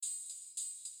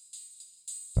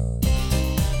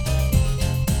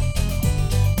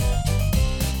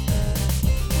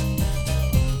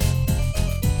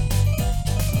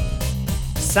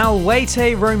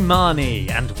Salvete Romani,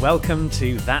 and welcome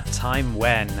to That Time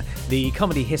When, the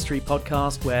comedy history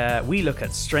podcast where we look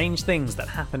at strange things that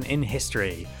happen in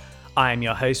history. I am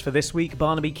your host for this week,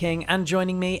 Barnaby King, and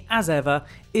joining me, as ever,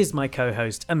 is my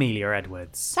co-host, Amelia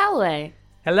Edwards. Salve.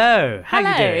 Hello, how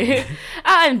you doing?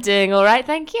 I'm doing all right,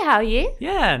 thank you. How are you?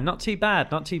 Yeah, not too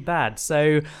bad.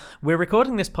 So we're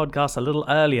recording this podcast a little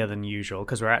earlier than usual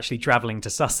because we're actually travelling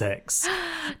to Sussex.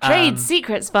 Trade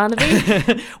secrets,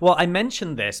 Barnaby. Well, I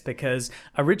mentioned this because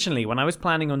originally when I was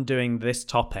planning on doing this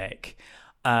topic,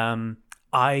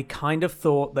 I kind of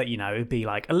thought that, it'd be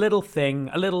like a little thing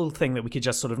that we could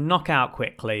just sort of knock out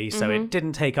quickly so it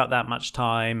didn't take up that much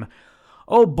time.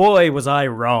 Oh boy, was I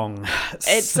wrong.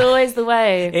 It's always the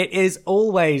way. It is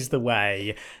always the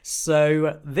way.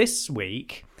 So this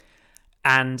week,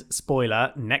 and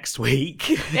spoiler, next week,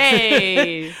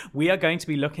 Hey! we are going to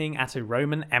be looking at a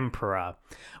Roman emperor.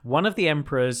 One of the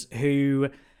emperors who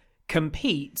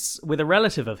competes with a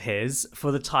relative of his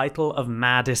for the title of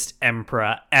maddest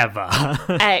emperor ever.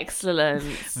 Excellent.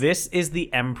 This is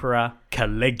the Emperor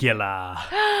Caligula.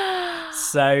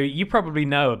 So you probably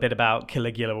know a bit about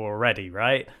Caligula already,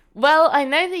 right? Well, I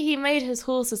know that he made his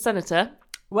horse a senator.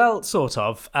 Well, sort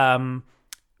of.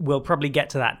 We'll probably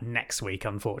get to that next week,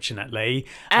 unfortunately.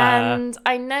 And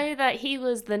I know that he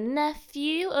was the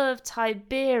nephew of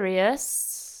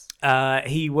Tiberius.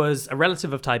 He was a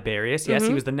relative of Tiberius. Yes,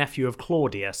 he was the nephew of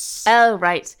Claudius, Oh,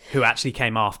 right. who actually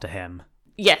came after him.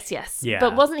 Yes. Yeah.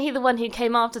 But wasn't he the one who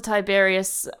came after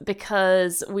Tiberius?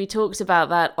 Because we talked about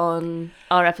that on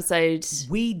our episode.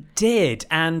 We did,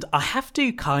 and I have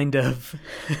to kind of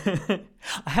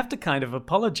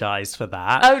apologize for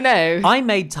that. Oh, no. I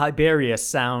made Tiberius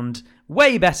sound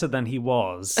way better than he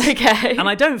was. Okay. And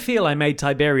I don't feel I made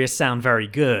Tiberius sound very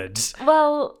good.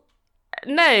 Well,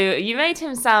 no, you made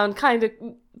him sound kind of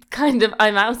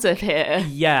I'm out of here.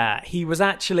 Yeah, he was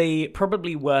actually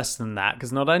probably worse than that,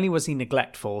 because not only was he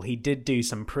neglectful, he did do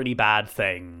some pretty bad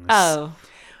things. Oh.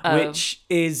 Which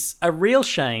is a real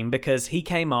shame, because he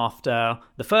came after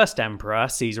the first emperor,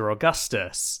 Caesar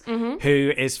Augustus,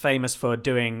 who is famous for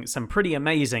doing some pretty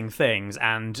amazing things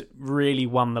and really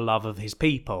won the love of his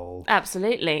people.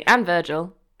 Absolutely. And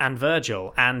Virgil.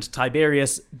 And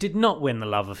Tiberius did not win the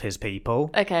love of his people.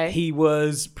 Okay. He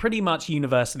was pretty much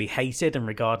universally hated and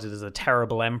regarded as a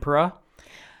terrible emperor.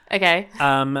 Okay.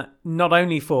 Not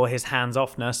only for his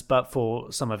hands-offness, but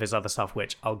for some of his other stuff,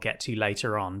 which I'll get to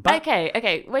later on. But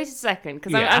Okay. Wait a second,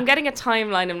 because Yeah. I'm getting a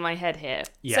timeline in my head here.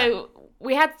 Yeah. So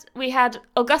we had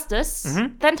Augustus,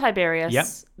 then Tiberius, Yep.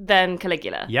 then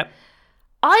Caligula. Yep.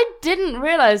 I didn't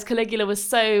realize Caligula was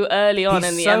so early on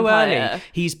in the empire. Early.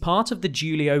 He's part of the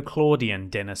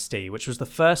Julio-Claudian dynasty, which was the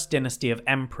first dynasty of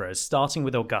emperors, starting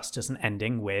with Augustus and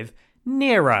ending with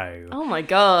Nero. Oh my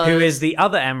god. Who is the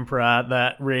other emperor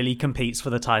that really competes for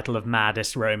the title of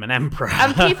maddest Roman emperor.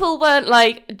 And people weren't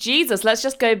like, Jesus, let's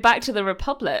just go back to the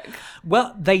Republic.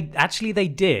 Well, they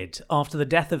did. After the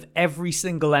death of every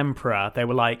single emperor, they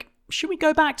were like, should we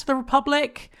go back to the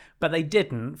Republic? But they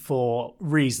didn't, for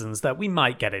reasons that we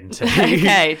might get into.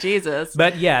 Okay, Jesus.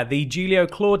 But yeah, the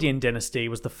Julio-Claudian dynasty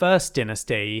was the first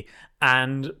dynasty,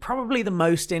 and probably the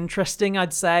most interesting,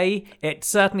 I'd say. It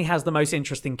certainly has the most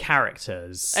interesting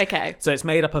characters. Okay. So it's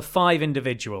made up of 5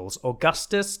 individuals: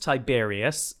 Augustus,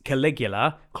 Tiberius,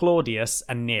 Caligula, Claudius,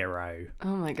 and Nero.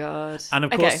 Oh my god. And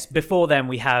of course, before them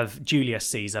we have Julius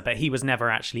Caesar, but he was never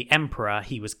actually emperor,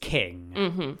 he was king.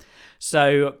 Mm-hmm.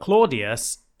 So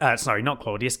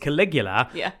Caligula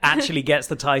actually gets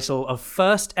the title of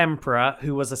first emperor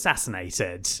who was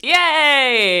assassinated.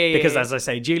 Yay! Because, as I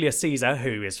say, Julius Caesar,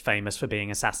 who is famous for being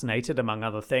assassinated, among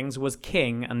other things, was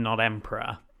king and not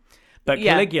emperor. But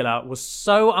Caligula was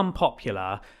so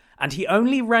unpopular, and he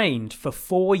only reigned for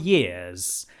 4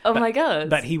 years. Oh my god.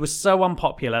 But he was so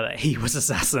unpopular that he was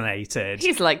assassinated.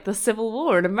 He's like the Civil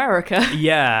War in America.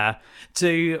 Yeah.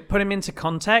 To put him into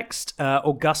context,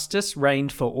 Augustus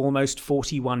reigned for almost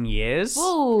 41 years.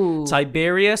 Ooh.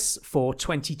 Tiberius for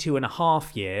 22 and a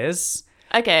half years.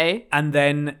 Okay. And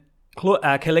then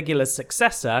Caligula's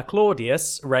successor,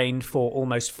 Claudius, reigned for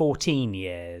almost 14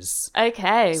 years.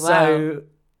 Okay, wow. So,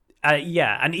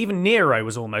 and even Nero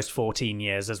was almost 14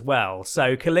 years as well.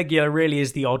 So Caligula really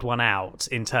is the odd one out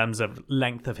in terms of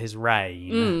length of his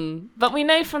reign. But we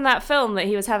know from that film that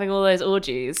he was having all those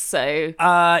orgies, so...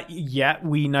 Yeah,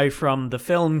 we know from the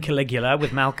film Caligula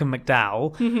with Malcolm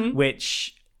McDowell,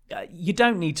 which... you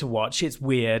don't need to watch, it's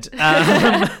weird.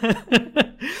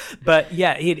 But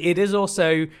yeah, it is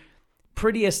also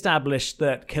pretty established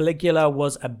that Caligula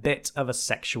was a bit of a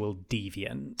sexual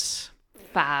deviant.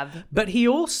 Fab. But he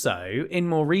also, in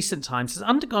more recent times, has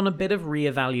undergone a bit of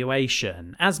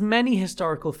reevaluation, as many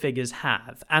historical figures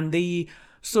have. And the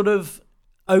sort of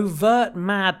overt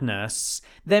madness,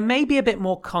 there may be a bit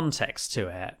more context to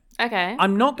it. Okay.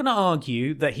 I'm not going to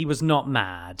argue that he was not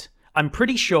mad. I'm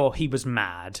pretty sure he was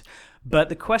mad. But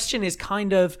the question is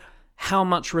kind of how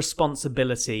much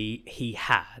responsibility he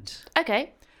had.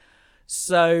 Okay.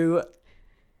 So,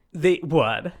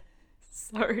 what?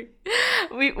 Sorry.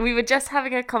 We were just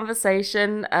having a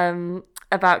conversation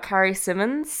about Carrie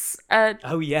Simmons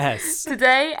Oh, yes.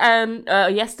 today and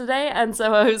yesterday, and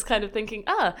so I was kind of thinking,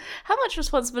 how much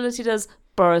responsibility does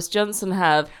Boris Johnson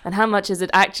have, and how much is it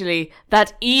actually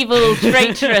that evil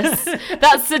traitress,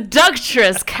 that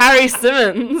seductress Carrie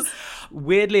Simmons?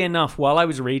 Weirdly enough, while I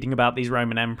was reading about these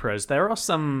Roman emperors, there are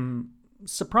some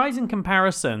surprising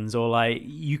comparisons, or like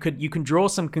you can draw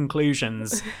some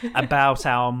conclusions about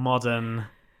our modern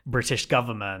British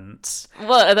government.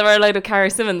 What, are there a load of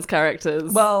Carrie Simmons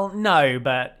characters? Well, no,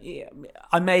 but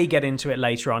I may get into it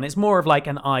later on. It's more of like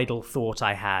an idle thought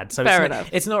I had. So Fair enough.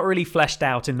 It's not really fleshed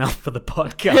out enough for the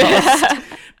podcast.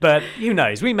 But who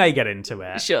knows? We may get into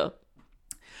it. Sure.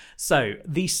 So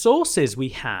the sources we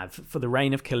have for the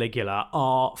reign of Caligula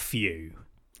are few.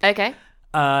 Okay.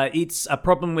 It's a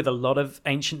problem with a lot of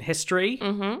ancient history.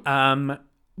 Mm-hmm.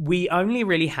 We only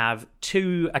really have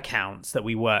two accounts that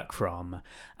we work from,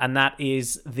 and that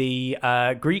is the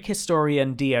Greek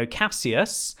historian Dio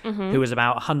Cassius, who was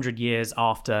about 100 years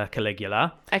after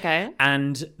Caligula. Okay.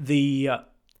 And the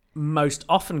most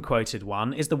often quoted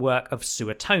one is the work of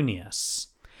Suetonius,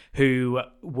 who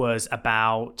was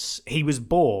he was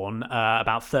born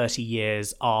about 30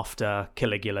 years after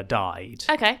Caligula died.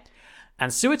 Okay.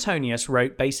 And Suetonius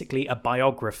wrote basically a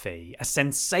biography, a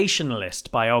sensationalist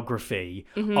biography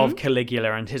of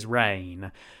Caligula and his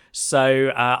reign.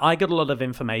 So I got a lot of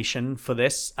information for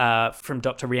this from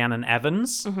Dr. Rhiannon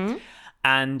Evans.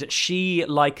 And she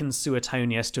likens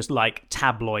Suetonius to like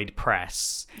tabloid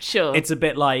press. Sure. It's a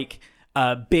bit like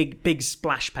big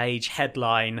splash page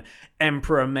headline,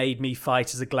 Emperor made me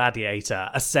fight as a gladiator,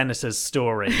 a senator's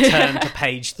story. Turn to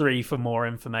page 3 for more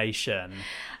information.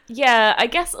 Yeah, I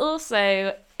guess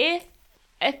also if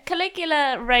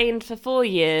Caligula reigned for 4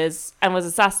 years and was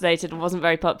assassinated and wasn't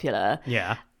very popular,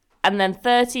 Yeah. and then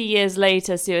 30 years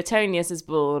later Suetonius is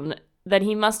born, then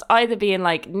he must either be in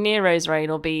like Nero's reign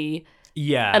or be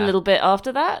Yeah. a little bit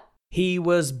after that. He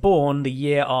was born the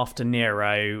year after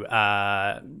Nero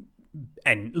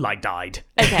and like died.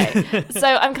 Okay, so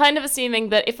I'm kind of assuming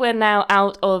that if we're now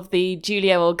out of the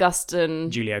Julio-Claudian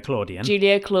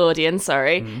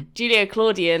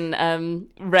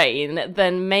reign,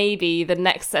 then maybe the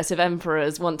next set of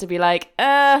emperors want to be like,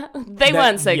 they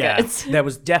weren't so good. There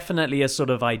was definitely a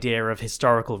sort of idea of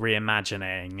historical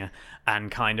reimagining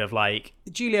and kind of like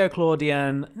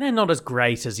Julio-Claudian, they're not as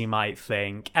great as you might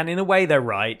think. And in a way they're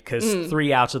right, because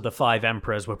 3 out of the 5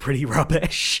 emperors were pretty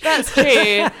rubbish. That's true.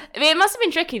 I mean, it must have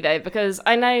been tricky though, because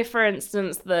I know, for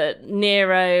instance, that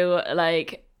Nero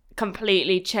like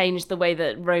completely changed the way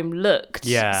that Rome looked.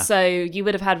 Yeah. So you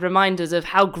would have had reminders of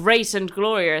how great and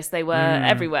glorious they were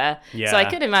everywhere. Yeah. So I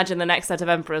could imagine the next set of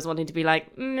emperors wanting to be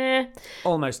like, meh.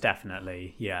 Almost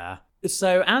definitely, yeah.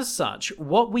 So as such,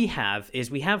 what we have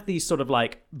is we have these sort of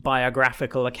like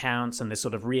biographical accounts and this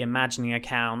sort of reimagining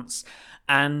accounts.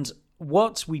 And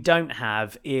what we don't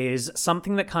have is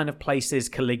something that kind of places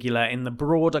Caligula in the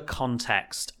broader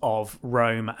context of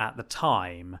Rome at the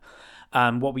time.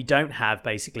 What we don't have,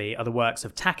 basically, are the works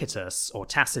of Tacitus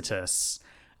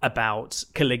about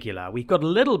Caligula. We've got a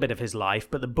little bit of his life,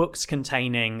 but the books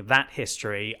containing that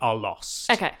history are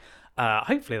lost. Okay.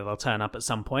 Hopefully they'll turn up at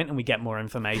some point and we get more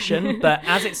information. But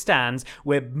as it stands,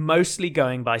 we're mostly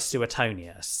going by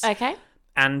Suetonius. Okay.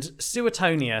 And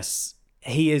Suetonius,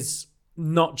 he is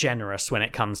not generous when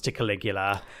it comes to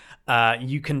Caligula.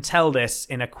 You can tell this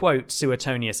in a quote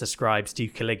Suetonius ascribes to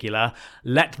Caligula: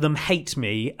 "Let them hate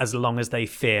me as long as they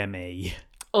fear me."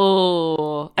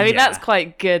 Oh, I mean, Yeah. that's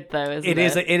quite good though, isn't it?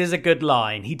 It is a good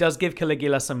line. He does give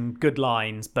Caligula some good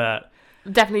lines, but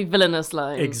Definitely villainous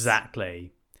lines.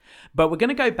 exactly. But we're going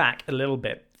to go back a little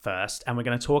bit first, and we're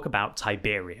going to talk about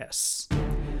Tiberius.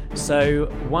 So,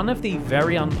 one of the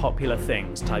very unpopular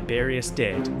things Tiberius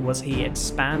did was he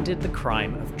expanded the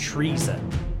crime of treason.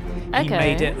 He Okay.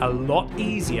 made it a lot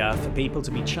easier for people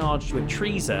to be charged with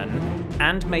treason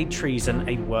and made treason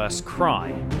a worse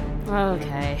crime.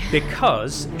 Okay.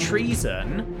 Because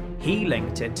treason, he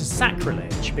linked it to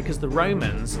sacrilege because the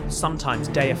Romans sometimes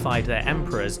deified their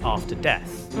emperors after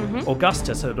death.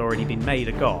 Augustus had already been made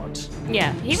a god.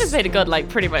 Yeah, he was made a god like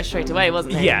pretty much straight away,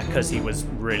 wasn't he? Yeah, because he was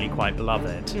really quite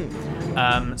beloved.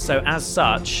 So as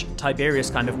such, Tiberius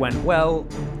kind of went, well,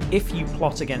 if you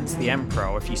plot against the emperor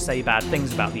or if you say bad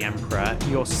things about the emperor,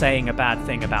 you're saying a bad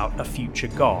thing about a future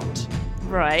god.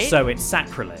 Right. So it's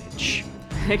sacrilege.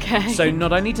 Okay. So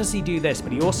not only does he do this,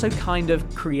 but he also kind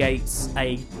of creates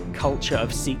a culture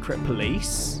of secret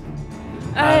police.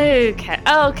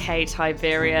 Okay,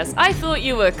 Tiberius. I thought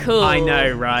you were cool. I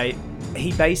know, right?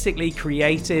 He basically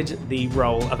created the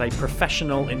role of a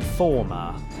professional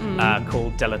informer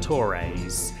called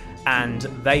delatores, and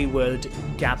they would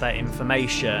gather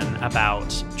information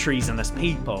about treasonous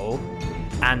people,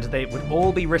 and they would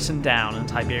all be written down, and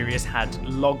Tiberius had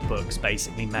logbooks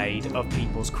basically made of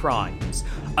people's crimes.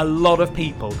 A lot of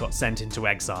people got sent into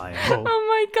exile. Oh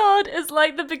my god, it's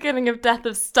like the beginning of Death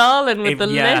of Stalin with the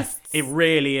lists. It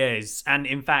really is. And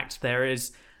in fact,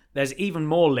 there's even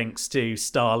more links to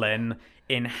Stalin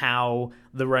in how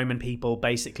the Roman people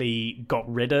basically got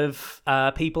rid of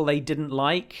people they didn't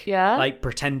like. Yeah? Like,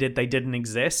 pretended they didn't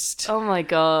exist. Oh my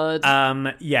god.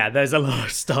 Yeah, there's a lot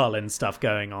of Stalin stuff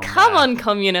going on. Come on,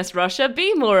 communist Russia,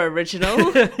 be more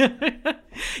original.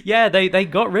 Yeah, they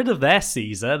got rid of their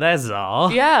Caesar, their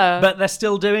Tsar. Yeah. But they're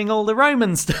still doing all the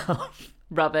Roman stuff.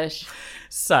 Rubbish.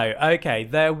 So, okay,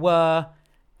 there were,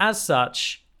 as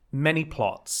such, many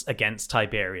plots against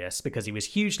Tiberius because he was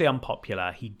hugely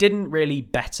unpopular. He didn't really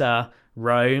better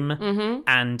Rome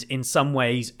and in some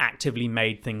ways actively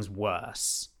made things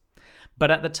worse.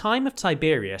 But at the time of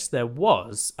Tiberius, there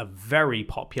was a very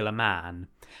popular man,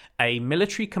 a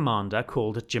military commander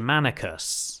called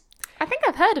Germanicus. I think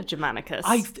I've heard of Germanicus.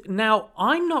 Now,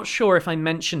 I'm not sure if I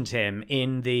mentioned him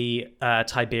in the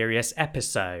Tiberius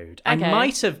episode. Okay. I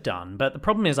might have done, but the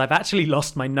problem is I've actually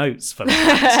lost my notes for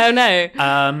that. Oh no.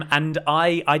 And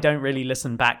I don't really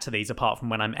listen back to these apart from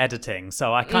when I'm editing,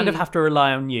 so I kind of have to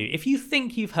rely on you. If you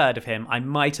think you've heard of him, I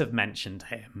might have mentioned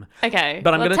him. Okay,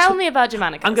 But tell me about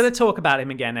Germanicus. I'm going to talk about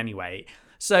him again anyway.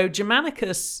 So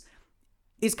Germanicus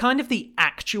is kind of the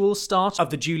actual start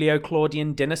of the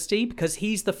Julio-Claudian dynasty because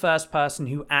he's the first person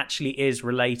who actually is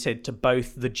related to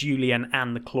both the Julian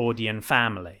and the Claudian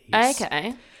families.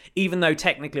 Okay. Even though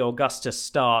technically Augustus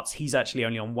starts, he's actually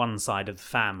only on one side of the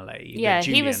family. Yeah,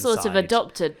 the he was Julian sort of side.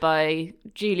 adopted by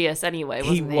Julius anyway,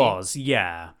 wasn't he? He was,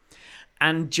 yeah.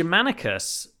 And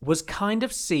Germanicus was kind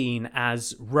of seen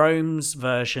as Rome's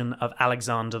version of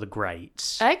Alexander the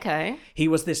Great. Okay. He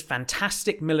was this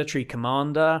fantastic military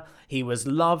commander. He was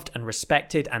loved and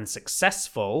respected and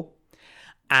successful.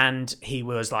 And he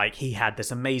was like, he had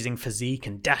this amazing physique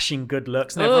and dashing good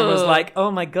looks. And everyone was like, oh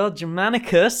my God,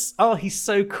 Germanicus. Oh, he's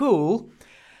so cool.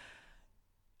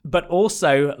 But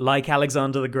also, like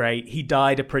Alexander the Great, he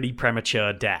died a pretty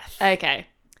premature death. Okay.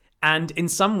 And in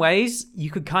some ways,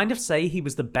 you could kind of say he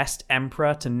was the best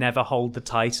emperor to never hold the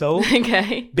title.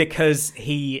 Okay. Because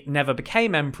he never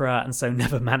became emperor and so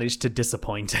never managed to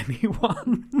disappoint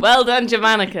anyone. Well done,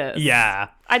 Germanicus. Yeah.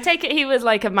 I take it he was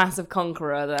like a massive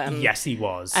conqueror then. Yes, he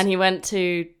was. And he went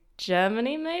to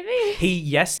Germany, maybe?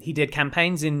 He did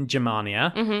campaigns in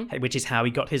Germania, which is how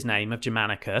he got his name of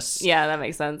Germanicus. Yeah, that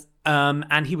makes sense.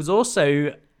 And he was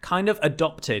also kind of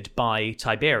adopted by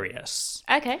Tiberius.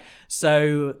 Okay.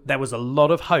 So there was a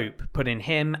lot of hope put in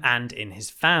him and in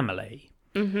his family.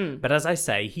 But as I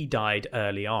say, he died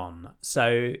early on.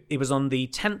 So it was on the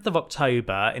 10th of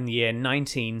October in the year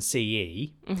 19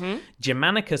 CE.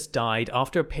 Germanicus died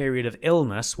after a period of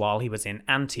illness while he was in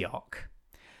Antioch.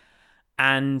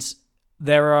 And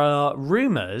there are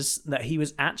rumors that he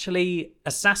was actually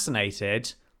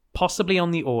assassinated, possibly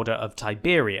on the order of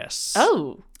Tiberius.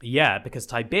 Oh. Yeah, because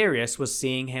Tiberius was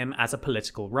seeing him as a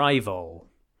political rival.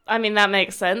 I mean, that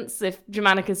makes sense if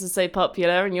Germanicus is so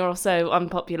popular and you're so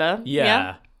unpopular.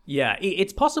 Yeah.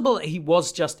 It's possible that he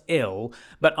was just ill,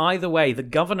 but either way, the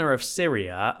governor of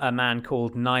Syria, a man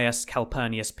called Gnaeus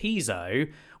Calpurnius Piso,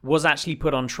 was actually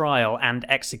put on trial and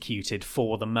executed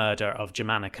for the murder of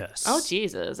Germanicus. Oh,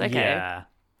 Jesus. Okay. Yeah.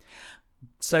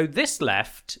 So this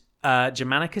left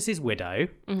Germanicus' widow,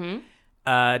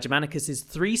 Germanicus'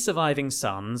 3 surviving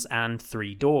sons, and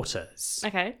 3 daughters.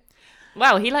 Okay.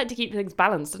 Wow, he liked to keep things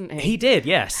balanced, didn't he? He did,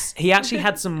 yes. He actually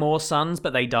had some more sons,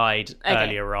 but they died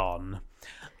earlier on.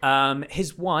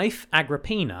 His wife,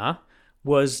 Agrippina,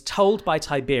 was told by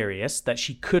Tiberius that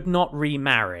she could not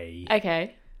remarry.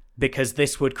 Okay. Because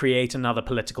this would create another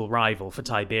political rival for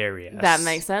Tiberius. That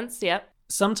makes sense, yep.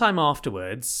 Sometime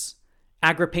afterwards,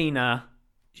 Agrippina,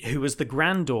 who was the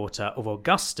granddaughter of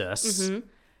Augustus,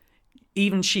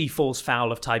 Even she falls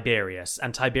foul of Tiberius,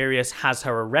 and Tiberius has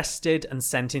her arrested and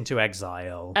sent into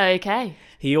exile. Okay.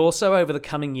 He also, over the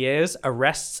coming years,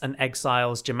 arrests and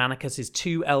exiles Germanicus'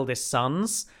 2 eldest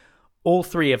sons. All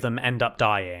 3 of them end up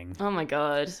dying. Oh my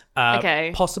god.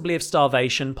 Okay. Possibly of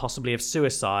starvation, possibly of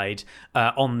suicide,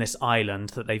 on this island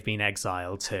that they've been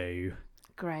exiled to.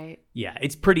 Great. Yeah,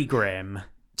 it's pretty grim.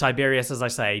 Tiberius, as I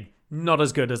say, not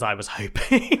as good as I was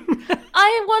hoping.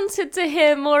 I wanted to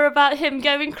hear more about him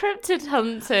going cryptid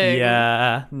hunting.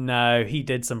 Yeah, no, he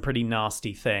did some pretty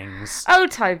nasty things. Oh,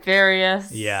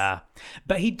 Tiberius. Yeah.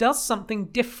 But he does something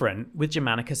different with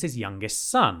Germanicus' youngest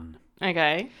son.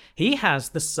 Okay. He has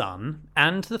the son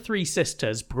and the 3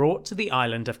 sisters brought to the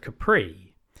island of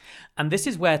Capri. And this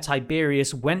is where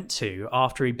Tiberius went to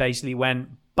after he basically went,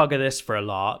 bugger this for a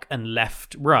lark, and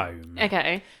left Rome.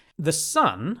 Okay. The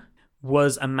son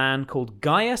was a man called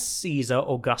Gaius Caesar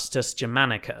Augustus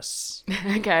Germanicus.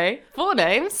 Okay. 4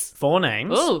 names. 4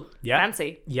 names. Ooh, yeah.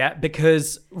 fancy. Yeah,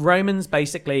 because Romans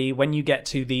basically, when you get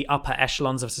to the upper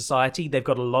echelons of society, they've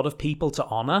got a lot of people to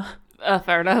honour.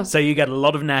 Fair enough. So you get a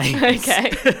lot of names.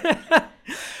 Okay.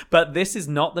 But this is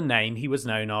not the name he was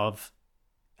known of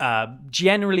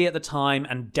generally at the time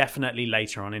and definitely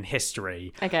later on in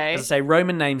history. Okay. As I say,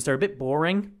 Roman names, they're a bit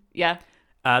boring. Yeah.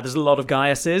 There's a lot of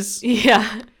Gaiuses.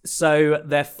 Yeah. So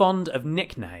they're fond of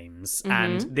nicknames,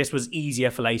 and this was easier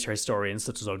for later historians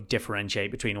to sort of differentiate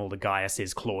between all the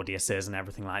Gaiuses, Claudiuses, and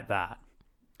everything like that.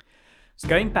 So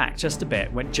going back just a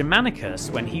bit, when Germanicus,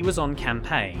 when he was on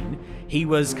campaign, he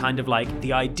was kind of like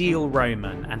the ideal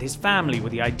Roman, and his family were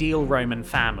the ideal Roman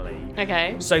family.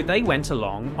 Okay. So they went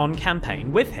along on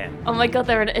campaign with him. Oh my god,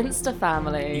 they're an Insta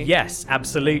family. Yes,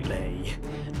 absolutely.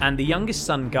 And the youngest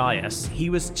son, Gaius,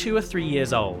 he was 2 or 3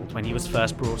 years old when he was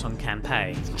first brought on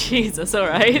campaign. Jesus,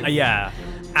 alright. Yeah.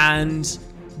 And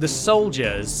the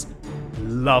soldiers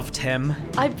loved him.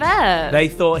 I bet. They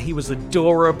thought he was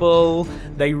adorable.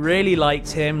 They really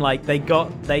liked him. Like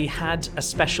they had a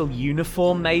special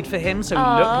uniform made for him, so he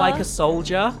looked like a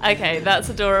soldier. Okay, that's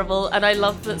adorable. And I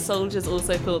love that soldiers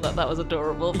also thought that was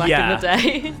adorable back in the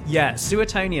day. Yeah,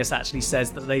 Suetonius actually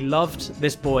says that they loved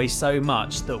this boy so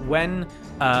much that when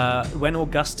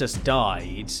Augustus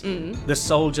died, the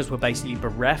soldiers were basically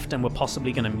bereft and were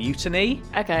possibly going to mutiny.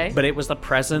 Okay. But it was the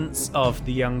presence of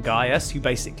the young Gaius who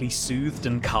basically soothed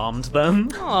and calmed them.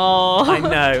 Aww. I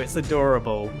know, it's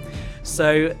adorable.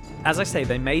 So, as I say,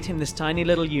 they made him this tiny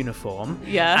little uniform.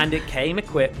 Yeah. And it came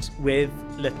equipped with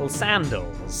little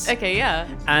sandals. Okay, yeah.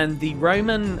 And the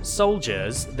Roman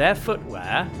soldiers, their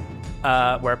footwear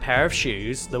were a pair of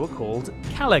shoes that were called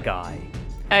caligae.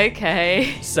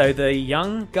 Okay. So the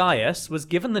young Gaius was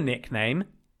given the nickname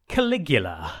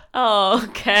Caligula. Oh,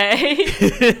 okay.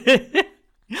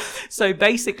 So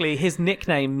basically, his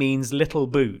nickname means little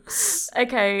boots.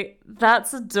 Okay,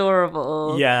 that's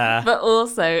adorable. Yeah. But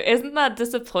also, isn't that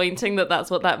disappointing that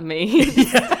that's what that means?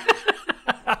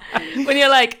 When you're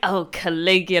like, oh,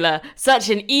 Caligula, such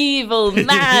an evil,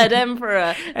 mad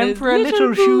emperor. Emperor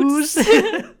little boots.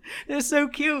 shoes. They're so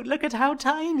cute. Look at how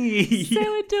tiny.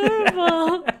 So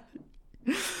adorable.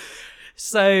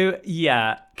 So,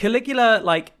 yeah, Caligula,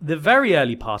 like, the very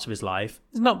early part of his life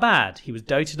is not bad. He was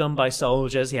doted on by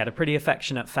soldiers, he had a pretty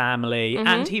affectionate family,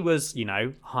 and he was,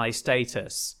 high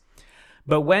status.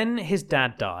 But when his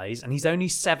dad dies, and he's only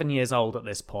 7 years old at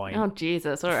this point, Oh,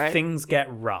 Jesus, all right. things get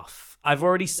rough. I've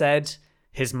already said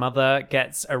his mother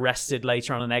gets arrested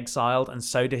later on and exiled, and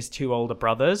so do his 2 older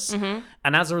brothers. And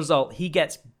as a result, he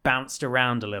gets bounced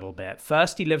around a little bit.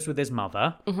 First, he lives with his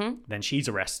mother, then she's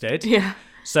arrested. Yeah.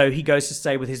 So he goes to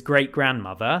stay with his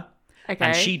great-grandmother, Okay.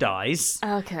 and she dies.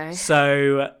 Okay.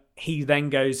 So he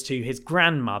then goes to his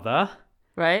grandmother,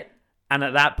 Right. and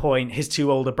at that point, his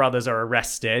 2 older brothers are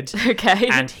arrested. Okay.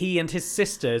 And he and his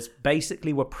sisters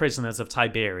basically were prisoners of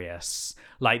Tiberius.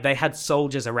 Like, they had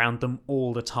soldiers around them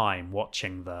all the time,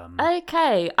 watching them.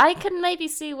 Okay, I can maybe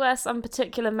see where some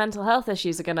particular mental health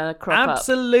issues are going to crop up.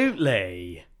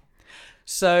 Absolutely.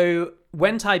 So,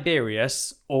 when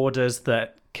Tiberius orders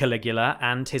that Caligula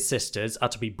and his sisters are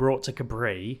to be brought to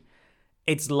Capri,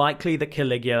 it's likely that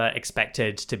Caligula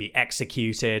expected to be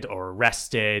executed or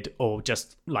arrested or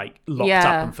just, like, locked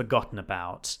up and forgotten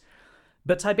about.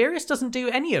 But Tiberius doesn't do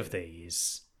any of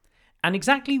these. And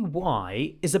exactly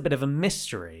why is a bit of a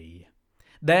mystery.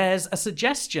 There's a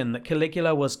suggestion that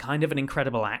Caligula was kind of an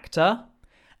incredible actor,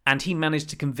 and he managed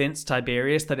to convince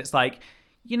Tiberius that it's like,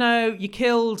 you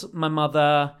killed my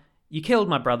mother, you killed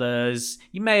my brothers,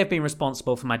 you may have been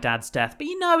responsible for my dad's death, but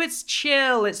it's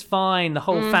chill, it's fine, the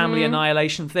whole family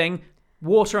annihilation thing,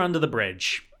 water under the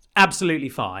bridge. Absolutely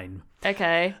fine.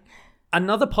 Okay.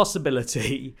 Another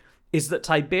possibility is that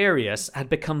Tiberius had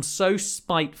become so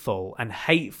spiteful and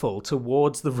hateful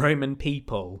towards the Roman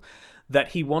people that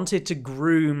he wanted to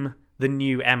groom the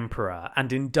new emperor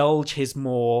and indulge his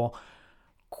more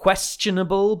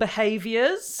questionable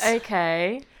behaviors.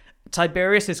 Okay.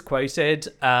 Tiberius is quoted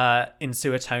in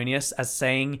Suetonius as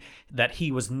saying that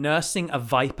he was nursing a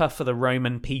viper for the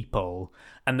Roman people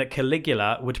and that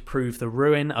Caligula would prove the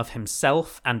ruin of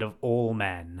himself and of all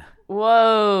men.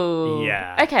 Whoa.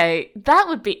 Yeah. Okay, that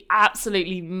would be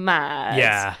absolutely mad.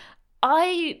 Yeah.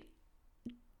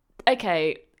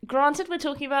 Okay, granted we're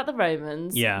talking about the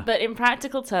Romans, Yeah. but in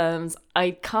practical terms,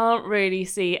 I can't really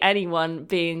see anyone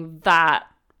being that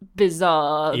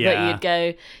bizarre that Yeah. you'd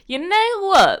go, you know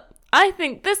what? I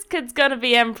think this kid's going to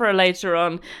be emperor later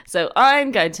on, so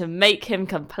I'm going to make him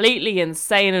completely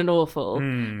insane and awful.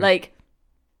 Like,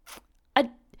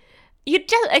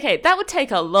 that would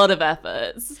take a lot of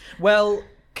efforts. Well,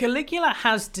 Caligula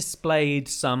has displayed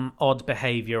some odd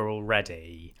behaviour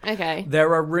already. Okay.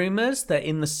 There are rumours that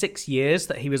in the 6 years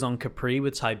that he was on Capri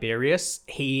with Tiberius,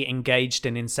 he engaged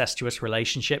in incestuous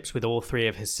relationships with all 3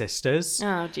 of his sisters.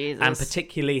 Oh, Jesus. And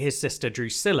particularly his sister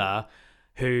Drusilla,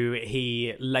 who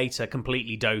he later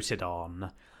completely doted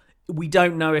on. We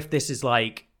don't know if this is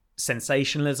like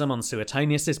sensationalism on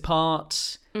Suetonius's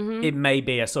part. Mm-hmm. It may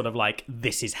be a sort of like,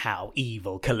 this is how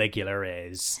evil Caligula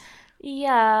is.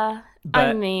 Yeah. But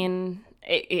I mean,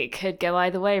 it could go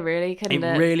either way, really, couldn't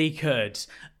it? It really could.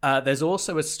 There's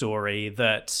also a story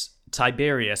that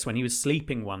Tiberius, when he was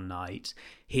sleeping one night,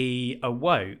 he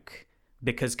awoke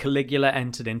because Caligula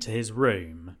entered into his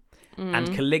room.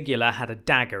 And Caligula had a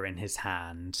dagger in his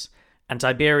hand. And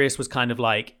Tiberius was kind of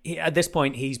like, at this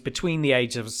point, he's between the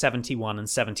ages of 71 and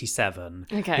 77.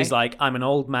 Okay. He's like, I'm an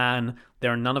old man.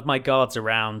 There are none of my guards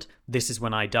around. This is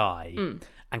when I die.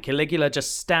 And Caligula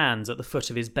just stands at the foot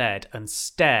of his bed and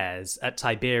stares at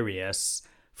Tiberius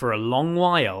for a long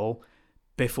while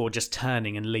before just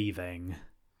turning and leaving.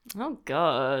 Oh,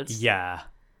 God. Yeah.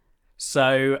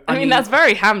 So, I mean, that's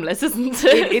very Hamlet, isn't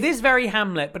it? It is very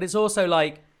Hamlet, but it's also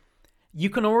like, you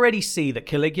can already see that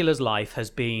Caligula's life has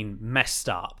been messed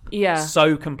up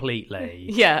so completely.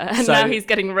 Yeah, and now he's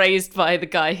getting raised by the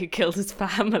guy who killed his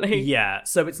family. Yeah,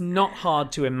 so it's not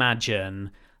hard to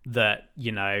imagine that,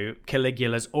 you know,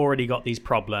 Caligula's already got these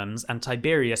problems, and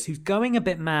Tiberius, who's going a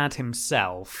bit mad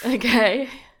himself,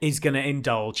 is going to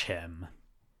indulge him.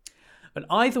 But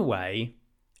either way,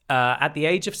 at the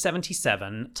age of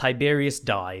 77, Tiberius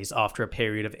dies after a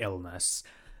period of illness.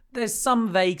 There's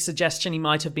some vague suggestion he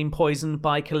might have been poisoned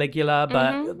by Caligula,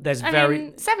 but there's I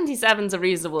mean, 77's a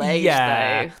reasonable age,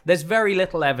 though. There's very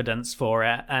little evidence for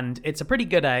it, and it's a pretty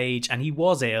good age, and he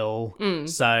was ill,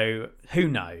 so who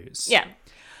knows? Yeah.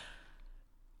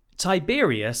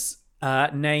 Tiberius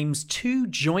names 2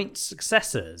 joint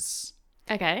successors.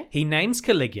 Okay. He names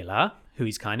Caligula, who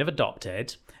he's kind of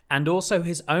adopted, and also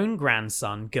his own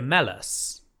grandson,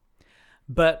 Gemellus.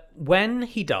 But when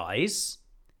he dies,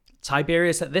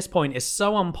 Tiberius at this point is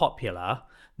so unpopular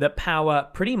that power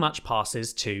pretty much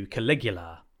passes to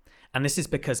Caligula. And this is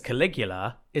because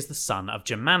Caligula is the son of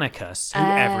Germanicus, who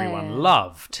everyone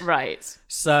loved. Right.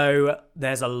 So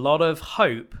there's a lot of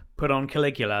hope put on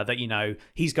Caligula that, you know,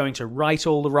 he's going to right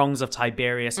all the wrongs of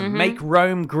Tiberius and make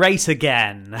Rome great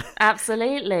again.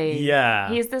 Absolutely.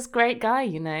 Yeah. He's this great guy,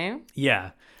 you know?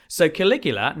 Yeah. So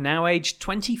Caligula, now aged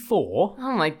 24.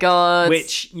 Oh my God.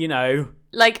 Which, you know...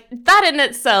 Like, that in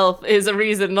itself is a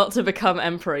reason not to become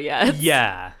emperor yet.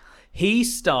 Yeah. He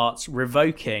starts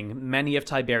revoking many of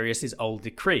Tiberius's old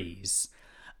decrees.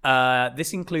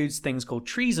 This includes things called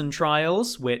treason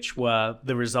trials, which were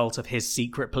the result of his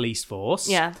secret police force.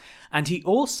 Yeah. And he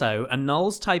also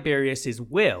annuls Tiberius's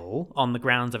will on the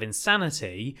grounds of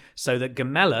insanity so that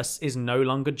Gemellus is no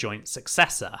longer joint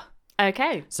successor.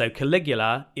 Okay. So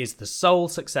Caligula is the sole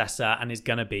successor and is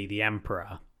going to be the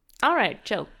emperor. All right,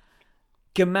 chill.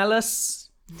 Gemellus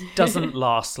doesn't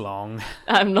last long.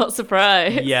 I'm not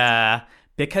surprised. Yeah,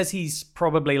 because he's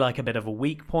probably like a bit of a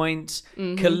weak point.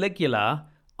 Caligula,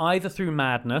 either through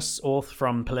madness or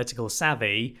from political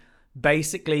savvy,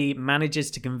 basically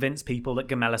manages to convince people that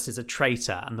Gemellus is a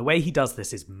traitor. And the way he does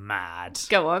this is mad.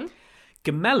 Go on.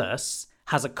 Gemellus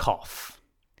has a cough.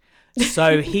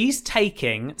 So he's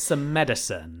taking some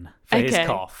medicine for his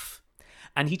cough.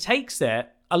 And he takes it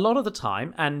a lot of the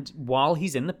time, and while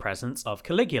he's in the presence of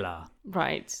Caligula.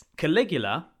 Right.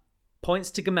 Caligula points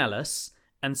to Gemellus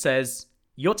and says,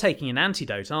 "You're taking an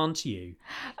antidote, aren't you?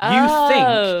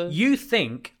 You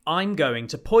think I'm going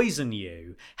to poison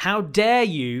you. How dare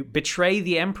you betray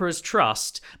the Emperor's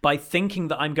trust by thinking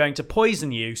that I'm going to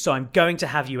poison you, so I'm going to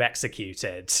have you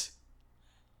executed."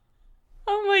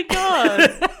 Oh my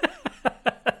God.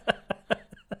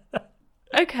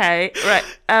 Okay, right.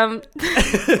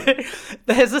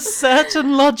 There's a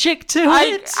certain logic to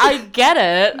it. I get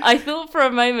it. I thought for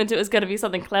a moment it was going to be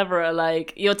something cleverer,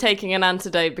 like you're taking an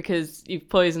antidote because you've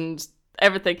poisoned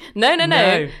everything.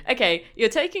 No. Okay, you're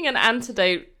taking an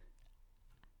antidote.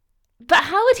 But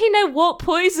how would he know what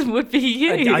poison would be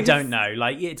used? I don't know.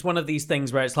 Like, it's one of these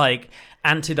things where it's like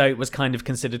antidote was kind of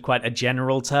considered quite a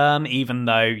general term, even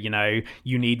though, you know,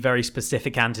 you need very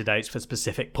specific antidotes for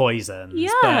specific poisons.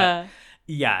 Yeah. But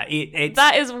yeah, it's...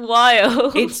 That is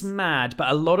wild. It's mad, but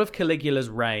a lot of Caligula's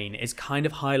reign is kind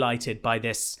of highlighted by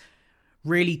this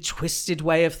really twisted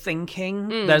way of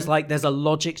thinking. There's a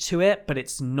logic to it, but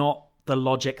it's not the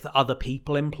logic that other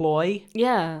people employ.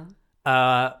 Yeah.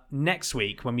 Next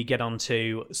week, when we get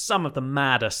onto some of the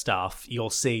madder stuff,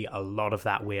 you'll see a lot of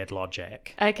that weird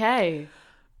logic. Okay.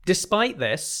 Despite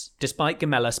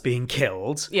Gemellus being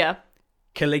killed, Yeah.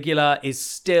 Caligula is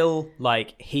still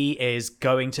like, he is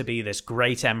going to be this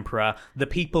great emperor. The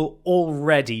people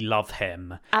already love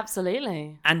him.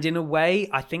 Absolutely. And in a way,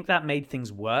 I think that made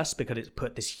things worse because it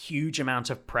put this huge amount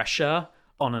of pressure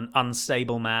on an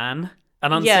unstable man.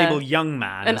 An unstable young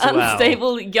man as well. An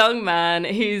unstable young man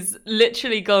who's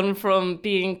literally gone from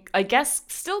being, I guess,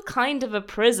 still kind of a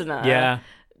prisoner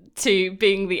to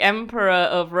being the emperor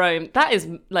of Rome. That is,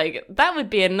 like, that would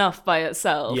be enough by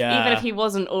itself, even if he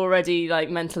wasn't already,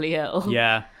 like, mentally ill.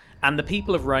 Yeah. And the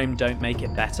people of Rome don't make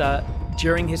it better.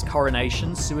 During his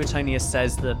coronation, Suetonius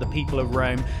says that the people of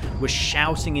Rome were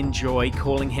shouting in joy,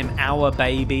 calling him our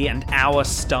baby and our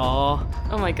star.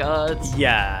 Oh my god.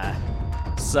 Yeah.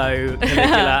 So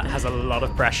Caligula has a lot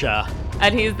of pressure.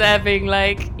 And he's there being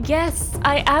like, yes,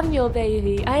 I am your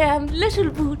baby. I am Little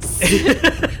Boots.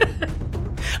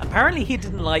 Apparently he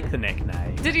didn't like the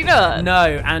nickname. Did he not?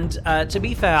 No, and to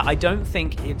be fair, I don't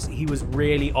think he was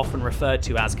really often referred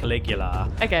to as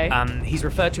Caligula. Okay. He's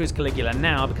referred to as Caligula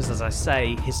now because, as I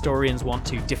say, historians want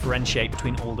to differentiate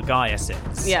between all the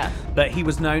Gaiuses. Yeah. But he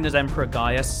was known as Emperor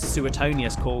Gaius.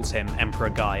 Suetonius calls him Emperor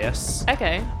Gaius.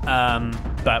 Okay.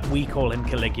 But we call him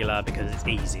Caligula because it's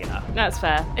easier. That's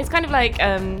fair. It's kind of like,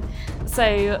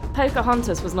 so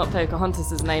Pocahontas was not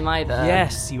Pocahontas' name either.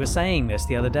 Yes, you were saying this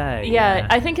the other day. Yeah,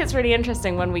 I think it's really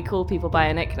interesting when we call people by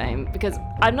a nickname, because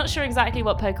I'm not sure exactly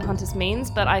what Pocahontas means,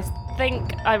 but I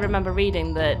think I remember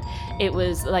reading that it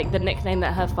was like the nickname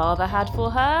that her father had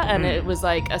for her, and it was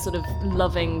like a sort of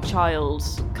loving child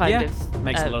kind of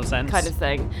makes a lot of sense. Kind of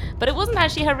thing. But it wasn't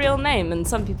actually her real name, and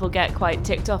some people get quite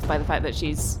ticked off by the fact that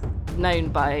she's known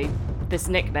by this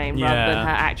nickname rather than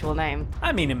her actual name.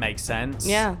 I mean, it makes sense.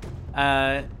 Yeah.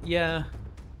 Yeah.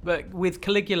 But with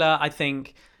Caligula, I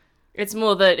think it's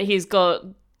more that he's got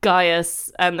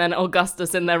Gaius and then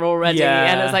Augustus in there already. Yeah.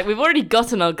 And it's like, we've already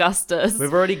got an Augustus.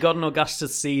 We've already got an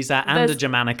Augustus Caesar and a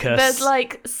Germanicus. There's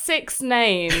like 6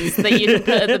 names that you can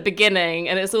put at the beginning,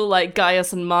 and it's all like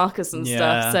Gaius and Marcus and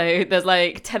stuff. So there's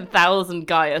like 10,000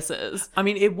 Gaiuses. I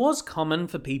mean, it was common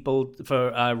for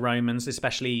Romans,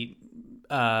 especially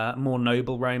more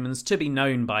noble Romans, to be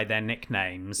known by their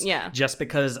nicknames. Yeah. Just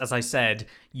because, as I said,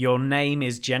 your name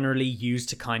is generally used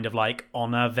to kind of like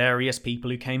honor various people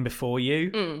who came before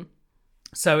you.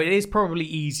 So it is probably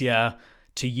easier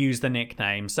to use the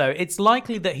nickname. So it's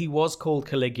likely that he was called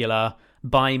Caligula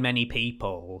by many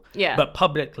people. Yeah. But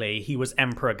publicly, he was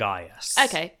Emperor Gaius.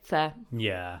 Okay, fair.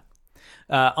 Yeah.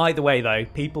 Either way, though,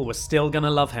 people were still going to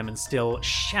love him and still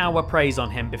shower praise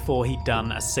on him before he'd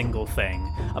done a single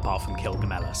thing, apart from kill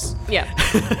Gemellus. Yeah.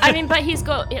 I mean, but he's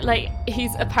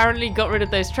apparently got rid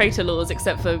of those traitor laws,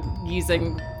 except for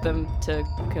using them to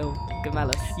kill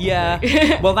Gemellus.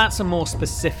 Yeah. Well, that's a more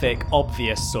specific,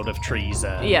 obvious sort of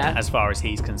treason, as far as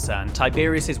he's concerned.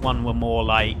 Tiberius's one were more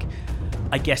like,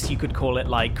 I guess you could call it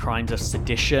like crimes of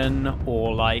sedition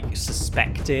or like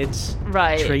suspected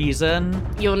treason.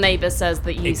 Your neighbour says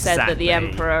that you said that the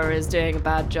emperor is doing a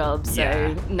bad job,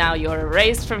 so now you're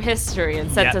erased from history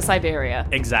and sent to Siberia.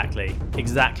 Exactly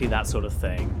that sort of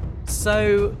thing.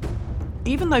 So,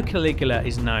 even though Caligula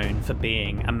is known for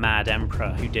being a mad emperor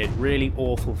who did really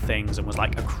awful things and was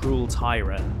like a cruel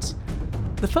tyrant,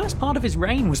 the first part of his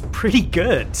reign was pretty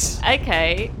good.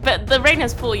 Okay, but the reign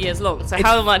is 4 years long, so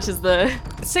how much is the...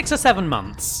 6 or 7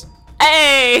 months.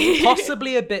 Hey!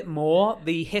 Possibly a bit more.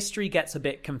 The history gets a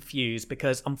bit confused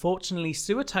because, unfortunately,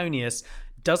 Suetonius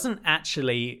doesn't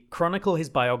actually chronicle his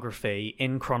biography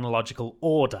in chronological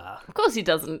order. Of course he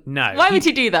doesn't. No. Why would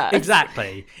he do that?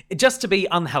 Exactly. Just to be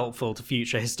unhelpful to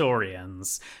future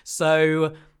historians.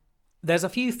 So there's a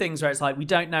few things where it's like we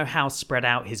don't know how spread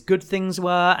out his good things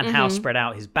were and how spread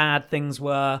out his bad things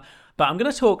were. But I'm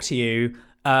going to talk to you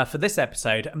for this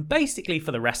episode and basically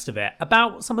for the rest of it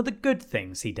about some of the good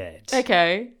things he did.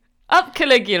 Okay. Up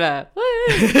Caligula. Woo!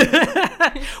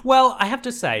 Well, I have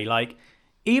to say, like,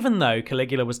 even though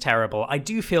Caligula was terrible, I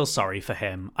do feel sorry for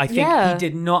him. I think Yeah. he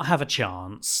did not have a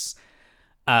chance.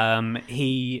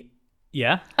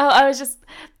 Yeah. Oh, I was just.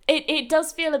 It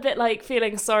does feel a bit like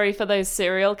feeling sorry for those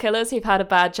serial killers who've had a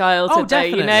bad childhood, though,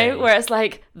 you know? definitely. Where it's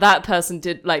like, that person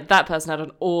had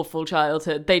an awful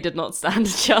childhood. They did not stand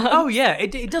a chance. Oh, yeah.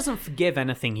 It doesn't forgive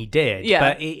anything he did.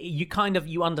 Yeah. But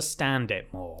you understand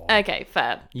it more. Okay,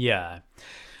 fair. Yeah.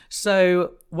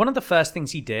 So one of the first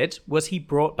things he did was he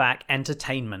brought back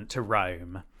entertainment to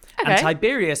Rome. And Okay.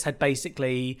 Tiberius had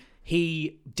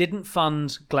he didn't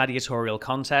fund gladiatorial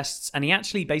contests, and he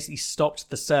actually basically stopped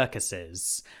the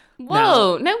circuses.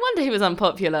 Whoa, no wonder he was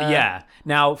unpopular. Yeah.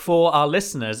 Now, for our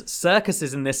listeners,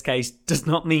 circuses in this case does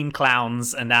not mean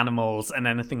clowns and animals and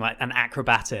anything like and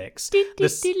acrobatics.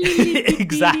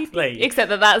 Exactly. Except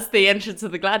that that's the entrance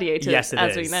of the gladiators, Yes, it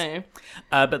as is. we know.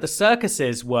 But the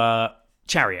circuses were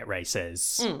chariot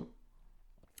races.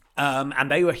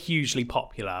 And they were hugely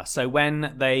popular. So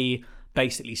when they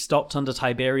basically stopped under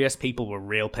Tiberius, people were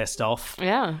real pissed off.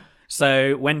 Yeah.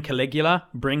 So when Caligula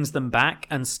brings them back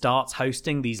and starts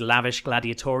hosting these lavish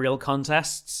gladiatorial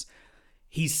contests,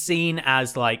 he's seen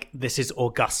as like, this is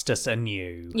Augustus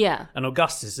anew. Yeah. And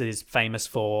Augustus is famous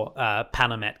for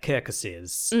Panamet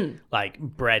circuses, like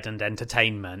bread and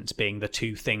entertainment being the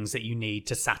two things that you need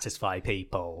to satisfy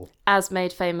people. As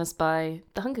made famous by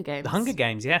the Hunger Games. The Hunger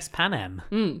Games, yes, Panem.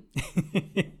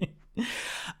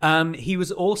 He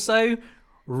was also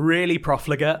really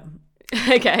profligate.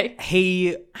 Okay.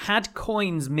 He had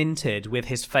coins minted with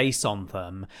his face on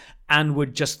them and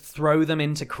would just throw them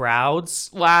into crowds.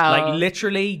 Wow. Like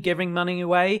literally giving money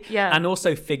away. Yeah. And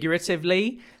also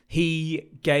figuratively, he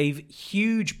gave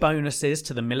huge bonuses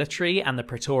to the military and the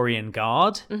Praetorian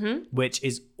Guard, which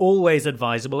is always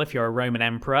advisable if you're a Roman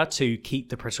emperor to keep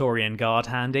the Praetorian Guard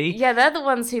handy. Yeah, they're the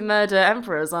ones who murder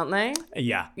emperors, aren't they?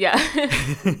 Yeah. Yeah.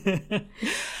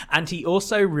 And he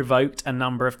also revoked a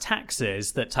number of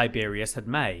taxes that Tiberius had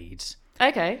made.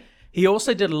 Okay. He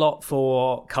also did a lot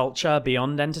for culture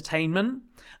beyond entertainment.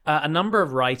 A number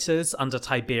of writers under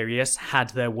Tiberius had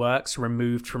their works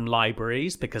removed from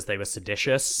libraries because they were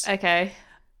seditious, Okay.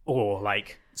 or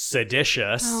like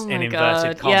seditious Oh in my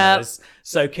inverted God, yep. commas.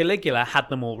 So Caligula had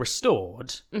them all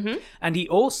restored. And he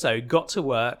also got to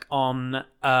work on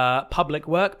public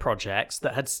work projects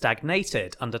that had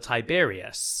stagnated under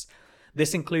Tiberius.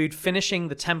 This include finishing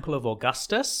the Temple of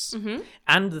Augustus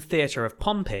and the Theatre of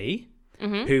Pompey,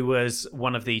 who was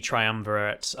one of the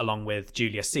triumvirate along with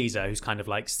Julius Caesar, who's kind of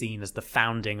like seen as the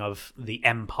founding of the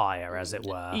empire, as it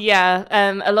were. Yeah,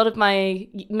 a lot of my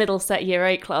Middleset Year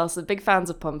 8 class are big fans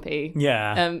of Pompey.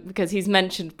 Yeah. Because he's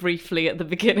mentioned briefly at the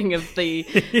beginning of the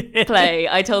play.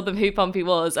 I told them who Pompey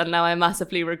was, and now I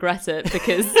massively regret it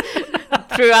because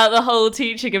throughout the whole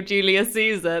teaching of Julius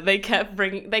Caesar, they kept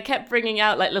bringing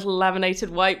out like little laminated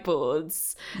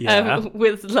whiteboards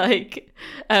with like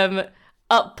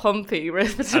up Pompey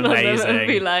written on them and Amazing.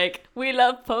 be like, "We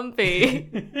love Pompey."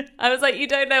 I was like, "You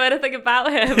don't know anything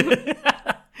about him."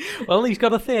 Well, he's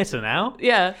got a theatre now.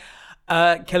 Yeah.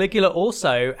 Caligula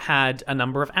also had a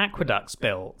number of aqueducts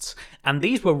built, and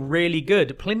these were really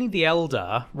good. Pliny the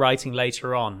Elder, writing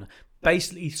later on,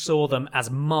 basically saw them as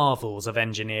marvels of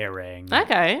engineering.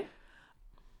 Okay.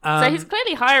 So he's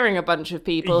clearly hiring a bunch of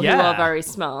people who yeah. are very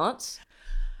smart.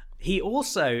 He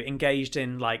also engaged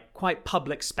in like quite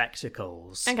public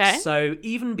spectacles. Okay. So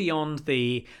even beyond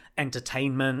the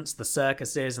entertainments, the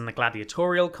circuses, and the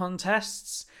gladiatorial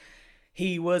contests,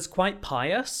 he was quite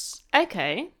pious.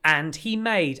 Okay. And he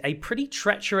made a pretty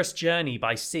treacherous journey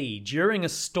by sea during a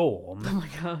storm Oh my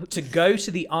god. to go to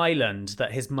the island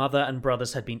that his mother and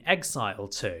brothers had been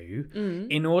exiled to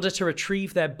in order to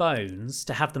retrieve their bones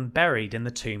to have them buried in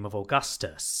the tomb of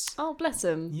Augustus. Oh, bless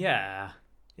him. Yeah.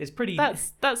 It's pretty...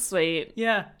 That's sweet.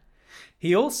 Yeah.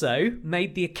 He also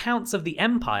made the accounts of the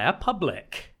empire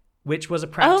public, which was a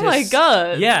practice... Oh my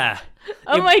god. Yeah.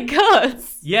 Oh my god.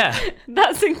 Yeah.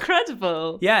 That's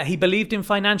incredible. Yeah, he believed in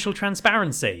financial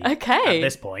transparency. Okay. At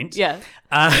this point. Yeah.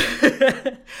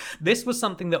 This was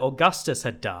something that Augustus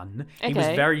had done. He was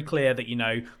Okay. very clear that,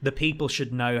 the people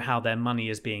should know how their money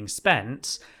is being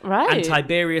spent. Right. And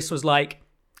Tiberius was like,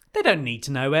 they don't need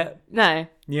to know it. No.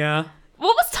 Yeah.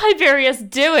 What was Tiberius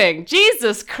doing?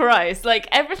 Jesus Christ. Like,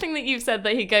 everything that you've said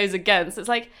that he goes against, it's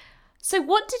like, so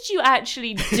what did you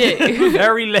actually do?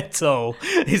 Very little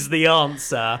is the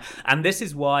answer. And this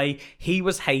is why he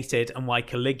was hated and why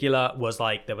Caligula was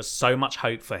like, there was so much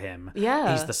hope for him.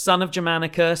 Yeah. He's the son of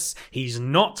Germanicus. He's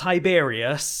not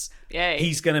Tiberius. Yay.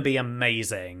 He's going to be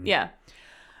amazing. Yeah.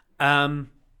 I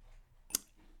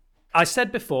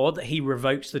said before that he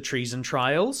revoked the treason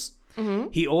trials.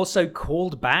 He also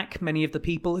called back many of the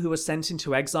people who were sent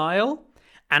into exile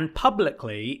and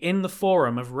publicly, in the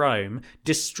Forum of Rome,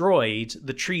 destroyed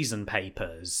the treason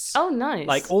papers. Oh, nice.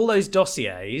 Like, all those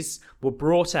dossiers were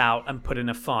brought out and put in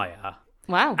a fire.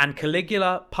 Wow. And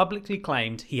Caligula publicly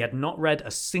claimed he had not read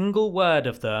a single word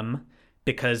of them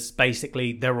because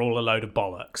basically they're all a load of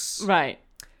bollocks. Right.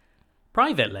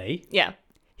 Privately, Yeah.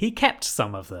 he kept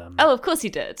some of them. Oh, of course he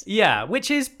did. Yeah,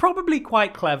 which is probably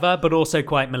quite clever, but also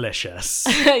quite malicious.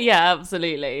 Yeah,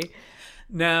 absolutely.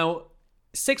 Now,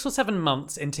 6 or 7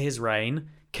 months into his reign,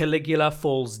 Caligula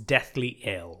falls deathly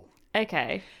ill.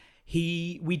 Okay.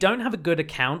 We don't have a good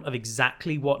account of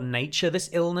exactly what nature this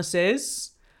illness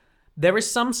is. There is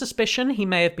some suspicion he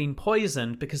may have been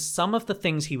poisoned because some of the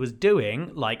things he was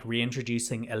doing, like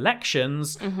reintroducing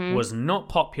elections, was not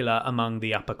popular among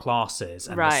the upper classes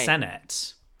and the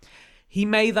Senate. He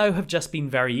may, though, have just been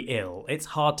very ill. It's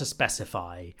hard to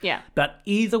specify. Yeah. But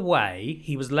either way,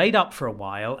 he was laid up for a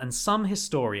while, and some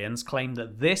historians claim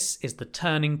that this is the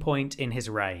turning point in his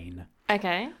reign.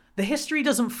 Okay. The history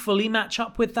doesn't fully match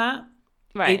up with that.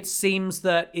 Right. It seems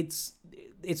that it's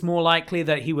more likely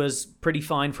that he was pretty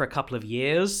fine for a couple of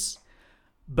years.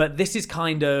 But this is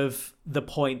kind of the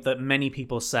point that many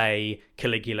people say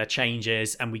Caligula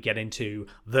changes and we get into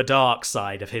the dark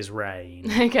side of his reign.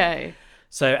 Okay.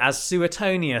 So as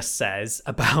Suetonius says,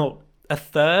 about a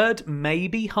third,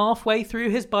 maybe halfway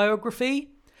through his biography,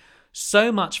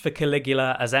 so much for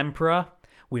Caligula as emperor,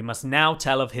 we must now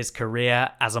tell of his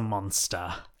career as a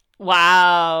monster.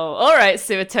 Wow. All right,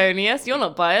 Suetonius, you're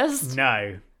not biased.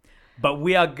 No. But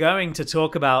we are going to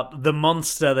talk about the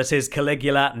monster that is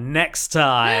Caligula next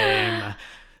time.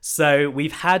 So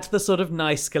we've had the sort of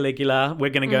nice Caligula.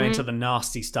 We're going to go into the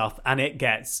nasty stuff, and it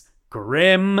gets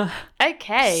grim.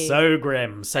 Okay. So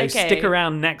grim. So stick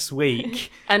around next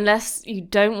week. Unless you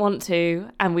don't want to,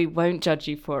 and we won't judge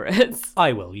you for it.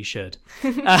 I will, you should.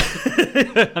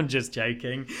 I'm just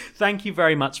joking. Thank you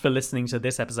very much for listening to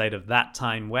this episode of That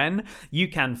Time When. You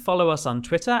can follow us on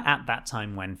Twitter at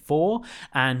ThatTimeWhen4.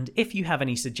 And if you have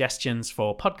any suggestions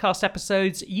for podcast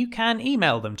episodes, you can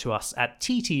email them to us at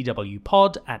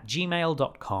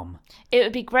ttwpod@gmail.com. It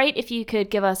would be great if you could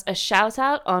give us a shout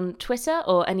out on Twitter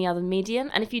or any other medium.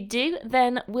 And if you do,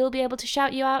 then we'll be able to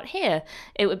shout you out here.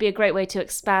 It would be a great way to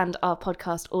expand our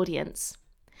podcast audience.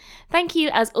 Thank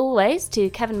you, as always, to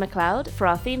Kevin MacLeod for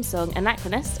our theme song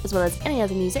Anachronist, as well as any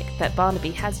other music that Barnaby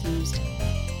has used.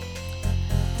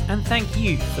 And thank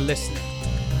you for listening.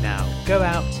 Now go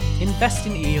out, invest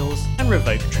in eels, and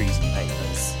revoke treason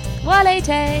papers.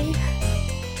 Walete!